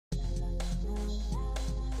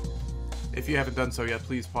If you haven't done so yet,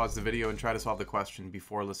 please pause the video and try to solve the question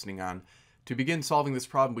before listening on. To begin solving this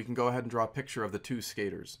problem, we can go ahead and draw a picture of the two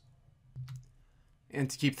skaters. And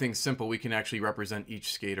to keep things simple, we can actually represent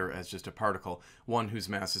each skater as just a particle. One whose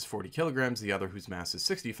mass is 40 kilograms, the other whose mass is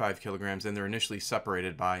 65 kilograms, and they're initially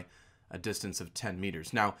separated by a distance of 10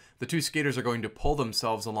 meters. Now, the two skaters are going to pull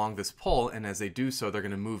themselves along this pole, and as they do so, they're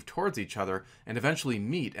going to move towards each other and eventually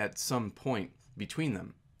meet at some point between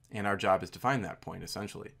them. And our job is to find that point,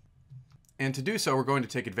 essentially. And to do so, we're going to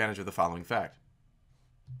take advantage of the following fact.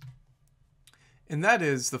 And that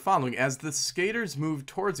is the following: as the skaters move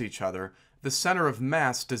towards each other, the center of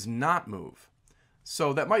mass does not move.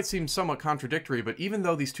 So that might seem somewhat contradictory, but even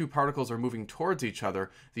though these two particles are moving towards each other,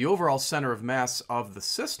 the overall center of mass of the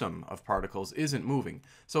system of particles isn't moving.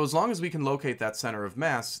 So as long as we can locate that center of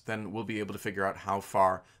mass, then we'll be able to figure out how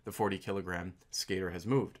far the 40 kilogram skater has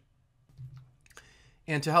moved.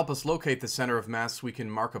 And to help us locate the center of mass, we can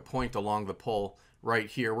mark a point along the pole right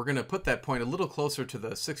here. We're going to put that point a little closer to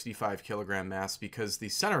the 65 kilogram mass because the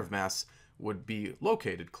center of mass would be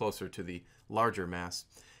located closer to the larger mass.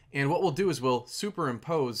 And what we'll do is we'll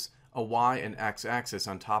superimpose a y and x axis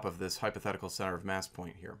on top of this hypothetical center of mass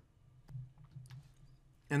point here.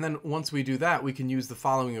 And then once we do that, we can use the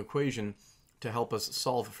following equation to help us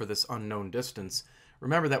solve for this unknown distance.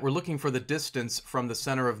 Remember that we're looking for the distance from the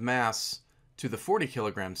center of mass to the 40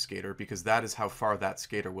 kilogram skater because that is how far that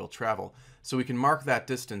skater will travel. So we can mark that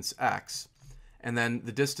distance x, and then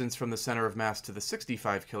the distance from the center of mass to the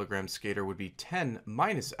 65 kilogram skater would be 10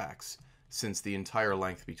 minus x, since the entire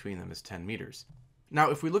length between them is 10 meters.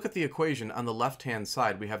 Now, if we look at the equation on the left-hand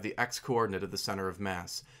side, we have the x-coordinate of the center of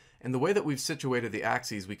mass. And the way that we've situated the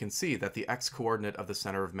axes, we can see that the x-coordinate of the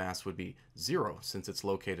center of mass would be 0, since it's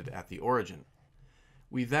located at the origin.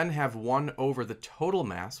 We then have 1 over the total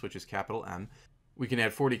mass, which is capital M. We can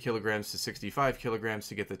add 40 kilograms to 65 kilograms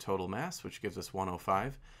to get the total mass, which gives us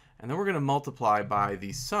 105. And then we're going to multiply by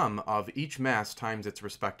the sum of each mass times its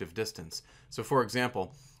respective distance. So for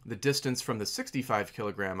example, the distance from the 65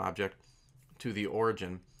 kilogram object to the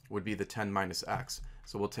origin would be the 10 minus x.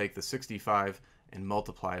 So we'll take the 65 and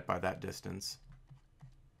multiply it by that distance.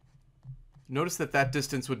 Notice that that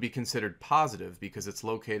distance would be considered positive because it's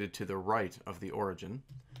located to the right of the origin.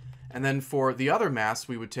 And then for the other mass,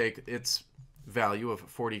 we would take its value of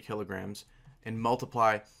 40 kilograms and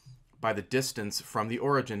multiply by the distance from the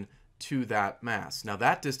origin to that mass. Now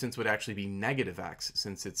that distance would actually be negative x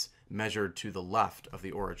since it's measured to the left of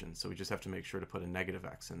the origin. So we just have to make sure to put a negative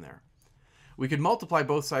x in there. We could multiply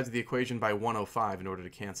both sides of the equation by 105 in order to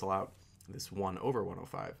cancel out this 1 over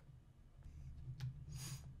 105.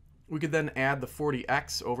 We could then add the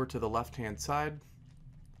 40x over to the left-hand side.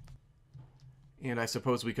 And I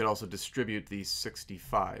suppose we could also distribute the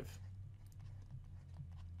 65.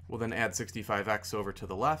 We'll then add 65x over to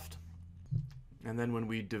the left. And then when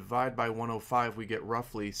we divide by 105, we get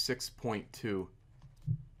roughly 6.2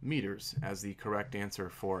 meters as the correct answer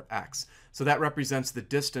for x. So that represents the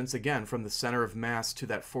distance, again, from the center of mass to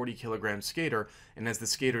that 40 kilogram skater. And as the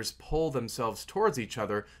skaters pull themselves towards each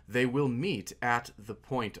other, they will meet at the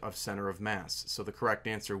point of center of mass. So the correct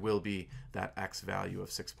answer will be that x value of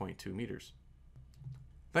 6.2 meters.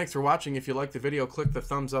 Thanks for watching. If you liked the video, click the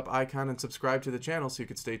thumbs up icon and subscribe to the channel so you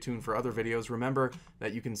can stay tuned for other videos. Remember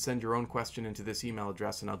that you can send your own question into this email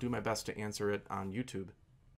address and I'll do my best to answer it on YouTube.